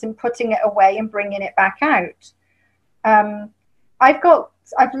it once and putting it away and bringing it back out.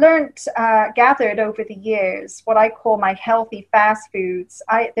 I've learned, gathered over the years, what I call my healthy fast foods.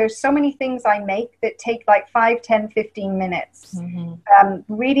 There's so many things I make that take like 5, 10, 15 minutes.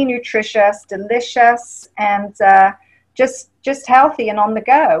 Really nutritious, delicious, and just healthy and on the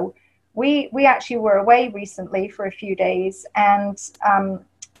go. We actually were away recently for a few days, and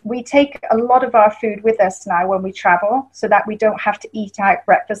we take a lot of our food with us now when we travel, so that we don't have to eat out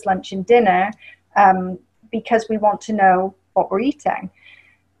breakfast, lunch, and dinner, because we want to know what we're eating.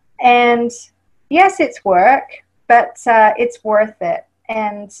 And yes, it's work, but it's worth it.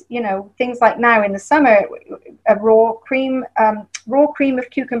 And things like now in the summer, a raw cream of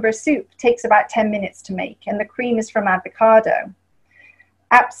cucumber soup takes about 10 minutes to make, and the cream is from avocado.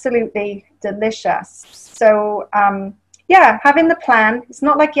 Absolutely delicious. So having the plan. It's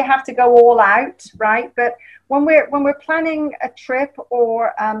not like you have to go all out, right? But when we're planning a trip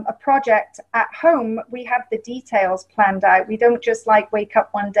or a project at home, we have the details planned out. We don't just like wake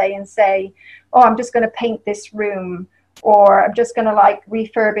up one day and say, oh, I'm just going to paint this room, or I'm just going to like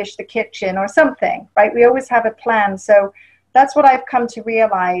refurbish the kitchen or something, right? We always have a plan. So that's what I've come to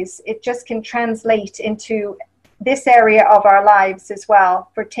realize. It just can translate into this area of our lives as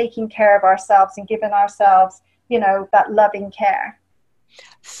well, for taking care of ourselves and giving ourselves, that loving care.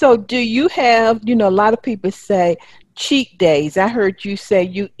 So do you have, a lot of people say cheat days. I heard you say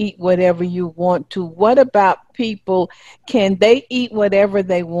you eat whatever you want to. What about people? Can they eat whatever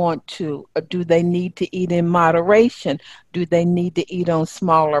they want to? Or do they need to eat in moderation? Do they need to eat on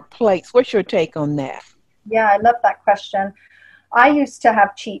smaller plates? What's your take on that? Yeah, I love that question. I used to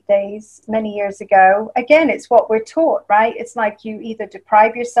have cheat days many years ago. Again, it's what we're taught, right? It's like you either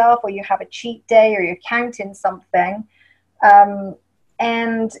deprive yourself or you have a cheat day or you're counting something.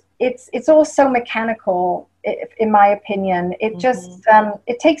 And it's all so mechanical, in my opinion. It just,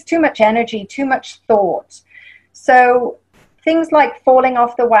 it takes too much energy, too much thought. So things like falling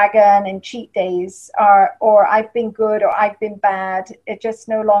off the wagon and cheat days or I've been good or I've been bad, it's just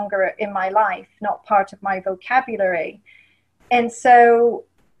no longer in my life, not part of my vocabulary. And so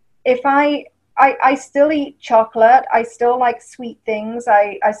if I still eat chocolate, I still like sweet things,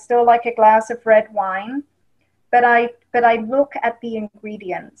 I still like a glass of red wine, but I look at the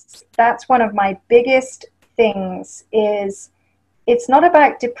ingredients. That's one of my biggest things. Is it's not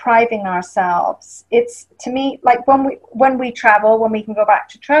about depriving ourselves. It's, to me, like when we travel, when we can go back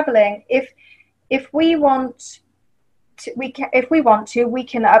to traveling, if we want to, we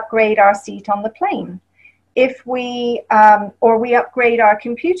can upgrade our seat on the plane. If we or we upgrade our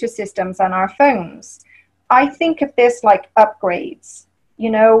computer systems on our phones. I think of this like upgrades,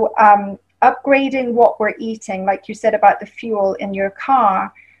 upgrading what we're eating, like you said about the fuel in your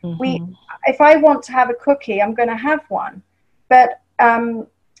car. Mm-hmm. If I want to have a cookie, I'm going to have one. But and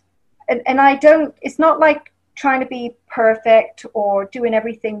I don't, it's not like trying to be perfect or doing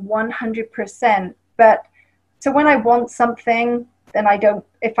everything 100%. But so when I want something, then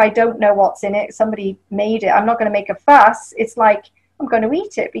if I don't know what's in it, somebody made it, I'm not going to make a fuss. It's like, I'm going to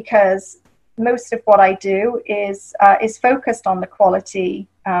eat it because most of what I do is focused on the quality,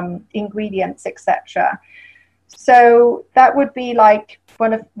 ingredients, etc. So that would be like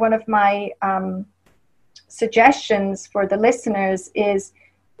one of my suggestions for the listeners is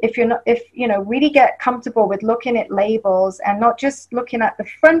if really get comfortable with looking at labels and not just looking at the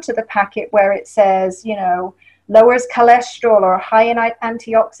front of the packet where it says, lowers cholesterol or high in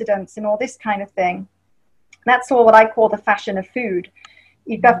antioxidants and all this kind of thing. That's all what I call the fashion of food.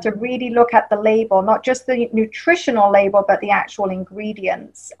 You've got to really look at the label, not just the nutritional label, but the actual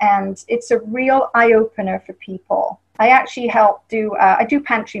ingredients. And it's a real eye-opener for people. I actually help I do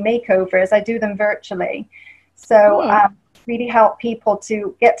pantry makeovers. I do them virtually. So really help people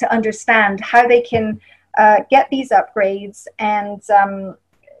to get to understand how they can get these upgrades and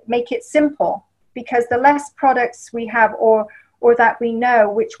make it simple. Because the less products we have or that we know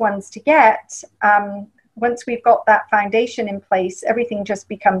which ones to get, once we've got that foundation in place, everything just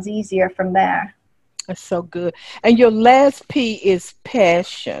becomes easier from there. That's so good. And your last P is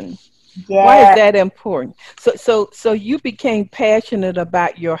passion. Yeah. Why is that important? So you became passionate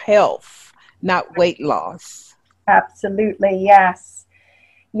about your health, not weight loss. Absolutely, yes.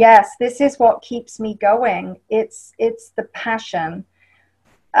 Yes, this is what keeps me going. It's the passion.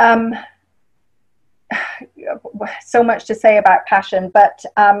 So much to say about passion, but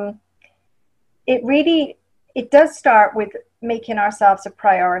it does start with making ourselves a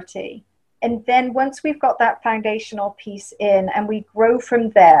priority. And then once we've got that foundational piece in and we grow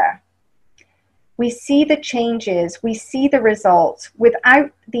from there, we see the changes, we see the results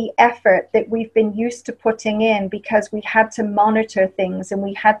without the effort that we've been used to putting in because we had to monitor things and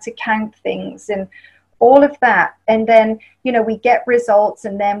we had to count things and all of that. And then, we get results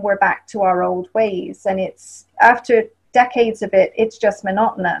and then we're back to our old ways. And it's after decades of it, it's just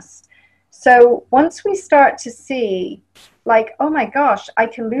monotonous. So once we start to see like, oh my gosh, I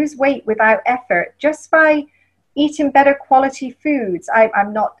can lose weight without effort just by eating better quality foods.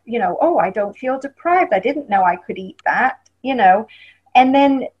 I'm not, I don't feel deprived. I didn't know I could eat that, and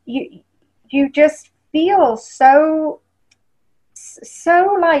then you just feel so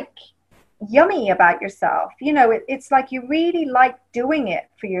like yummy about yourself. It's like you really like doing it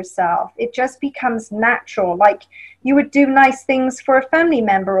for yourself. It just becomes natural. Like you would do nice things for a family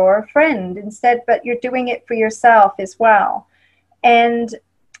member or a friend instead, but you're doing it for yourself as well. And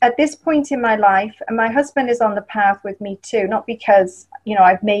at this point in my life, and my husband is on the path with me too, not because,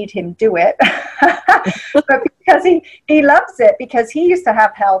 I've made him do it, but because he loves it, because he used to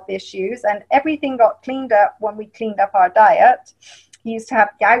have health issues and everything got cleaned up when we cleaned up our diet. He used to have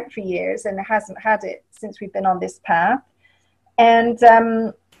gout for years and hasn't had it since we've been on this path. And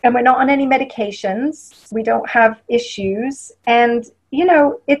we're not on any medications. We don't have issues. And,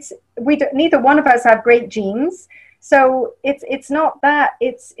 neither one of us have great genes. So it's not that,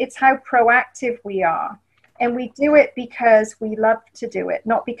 it's how proactive we are. And we do it because we love to do it,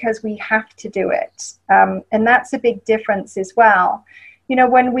 not because we have to do it. And that's a big difference as well.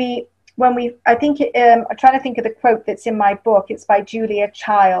 I think, I'm trying to think of the quote that's in my book. It's by Julia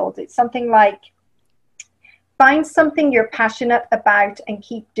Child. It's something like, find something you're passionate about and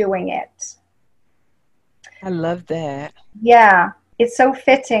keep doing it. I love that. Yeah, it's so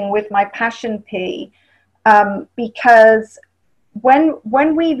fitting with my passion P, because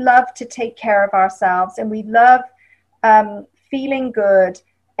when we love to take care of ourselves and we love feeling good,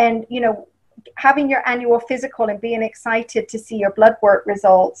 and having your annual physical and being excited to see your blood work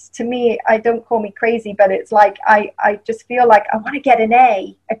results, to me, I don't call me crazy, but it's like I just feel like I want to get a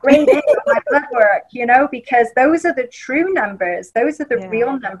grade A on my blood work, you know, because those are the true numbers. Those are the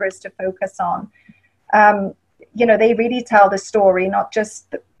real numbers to focus on. You know, they really tell the story, not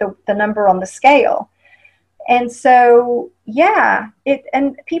just the number on the scale. And so,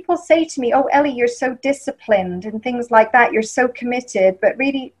 and people say to me, "Oh, Ellie, you're so disciplined," and things like that. You're so committed, but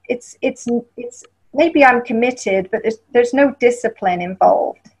really, it's maybe I'm committed, but there's no discipline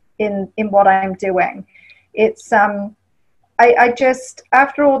involved in what I'm doing. It's I just,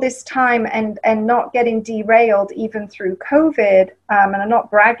 after all this time and not getting derailed even through COVID, and I'm not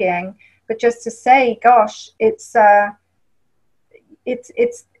bragging, but just to say, gosh, it's a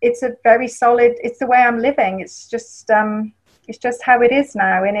very solid, it's the way I'm living. It's just how it is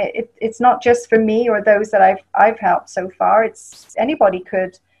now. And it's not just for me or those that I've helped so far. It's anybody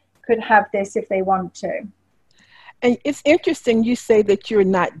could have this if they want to. And it's interesting you say that you're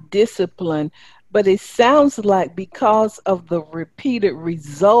not disciplined, but it sounds like because of the repeated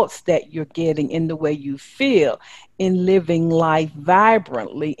results that you're getting in the way you feel, in living life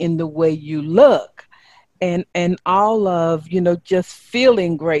vibrantly, in the way you look, and all of, you know, just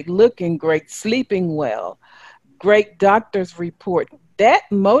feeling great, looking great, sleeping well, great doctor's report, that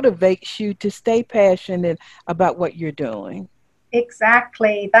motivates you to stay passionate about what you're doing.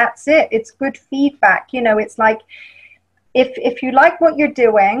 Exactly. That's it. It's good feedback. You know, it's like if you like what you're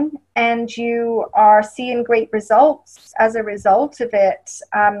doing and you are seeing great results as a result of it,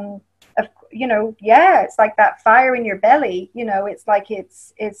 you know, it's like that fire in your belly, you know, it's like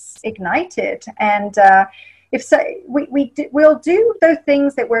it's ignited. And if so, we'll do the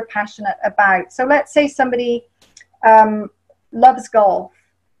things that we're passionate about. So let's say somebody loves golf.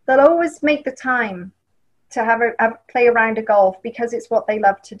 They'll always make the time to have play a round of golf because it's what they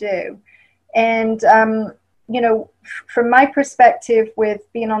love to do. And you know, from my perspective, with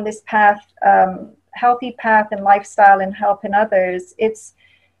being on this path, healthy path and lifestyle and helping others, it's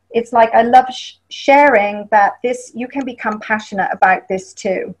like I love sharing that you can become passionate about this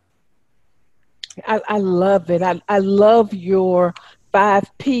too. I love it. I love your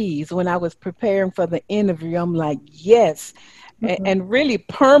 5 P's. When I was preparing for the interview, I'm like, yes. Mm-hmm. And really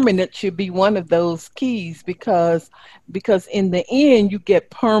permanent should be one of those keys because in the end, you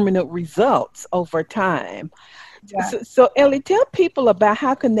get permanent results over time. Yeah. So Ellie, tell people about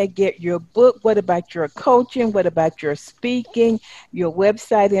how can they get your book? What about your coaching? What about your speaking, your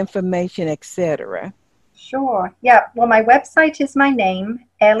website information, etc.? Sure. Yeah. Well, my website is my name,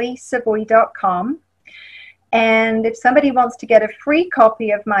 elliesavoy.com. And if somebody wants to get a free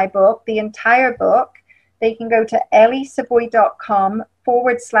copy of my book, the entire book, they can go to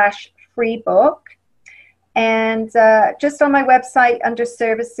elliesavoy.com/free book. And just on my website under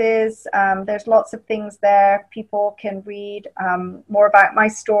services, there's lots of things there. People can read more about my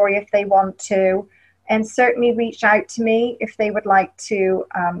story if they want to, and certainly reach out to me if they would like to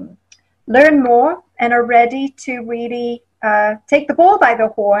learn more and are ready to really take the bull by the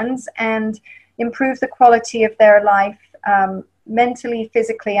horns and improve the quality of their life mentally,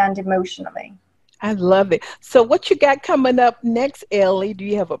 physically, and emotionally. I love it. So what you got coming up next, Ellie? Do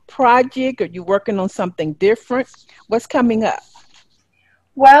you have a project? Are you working on something different? What's coming up?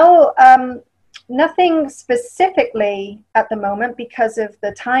 Well, nothing specifically at the moment because of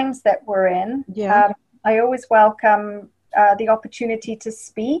the times that we're in. Yeah. I always welcome the opportunity to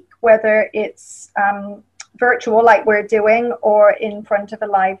speak, whether it's virtual like we're doing or in front of a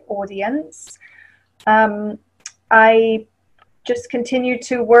live audience. I just continue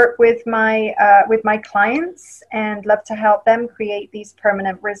to work with my clients and love to help them create these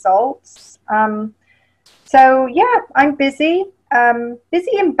permanent results. So yeah, I'm busy and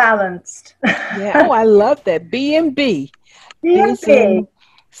balanced. Yeah. Oh, I love that. B&B. B&B.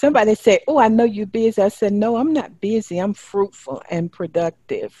 Somebody said, "Oh, I know you're busy." I said, "No, I'm not busy. I'm fruitful and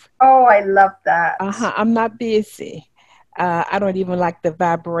productive." Oh, I love that. I'm not busy. I don't even like the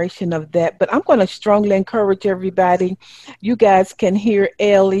vibration of that, but I'm going to strongly encourage everybody. You guys can hear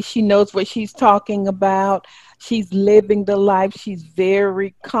Ellie. She knows what she's talking about. She's living the life. She's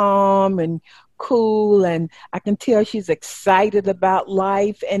very calm and cool, and I can tell she's excited about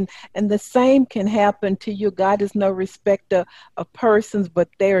life, and the same can happen to you. God is no respecter of persons, but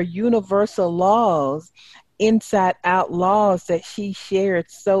there are universal laws, inside out laws that she shared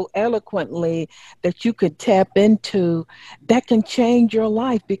so eloquently that you could tap into that can change your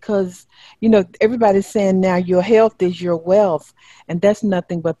life, because you know everybody's saying now your health is your wealth, and that's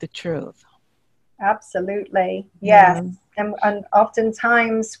nothing but the truth. Absolutely. Yes. Yeah. And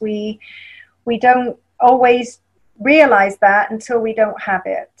oftentimes we don't always realize that until we don't have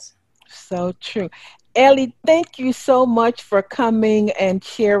it. So true. Ellie, thank you so much for coming and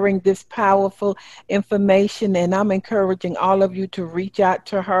sharing this powerful information. And I'm encouraging all of you to reach out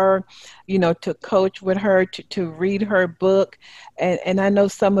to her, to coach with her, to read her book. And I know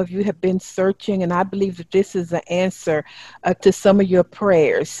some of you have been searching, and I believe that this is an answer to some of your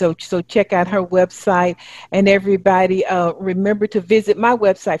prayers. So check out her website. And everybody, remember to visit my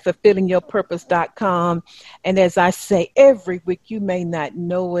website, fulfillingyourpurpose.com. And as I say every week, you may not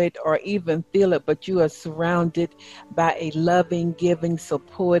know it or even feel it, but you are surrounded by a loving, giving,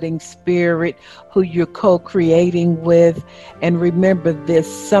 supporting spirit who you're co-creating with. And remember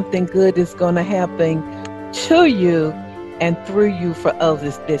this, something good is going to happen to you and through you for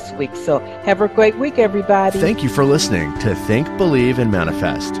others this week. So have a great week, everybody. Thank you for listening to Think, Believe, and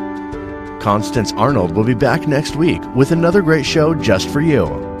Manifest. Constance Arnold will be back next week with another great show just for you.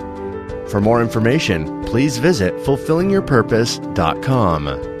 For more information, please visit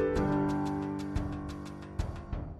fulfillingyourpurpose.com.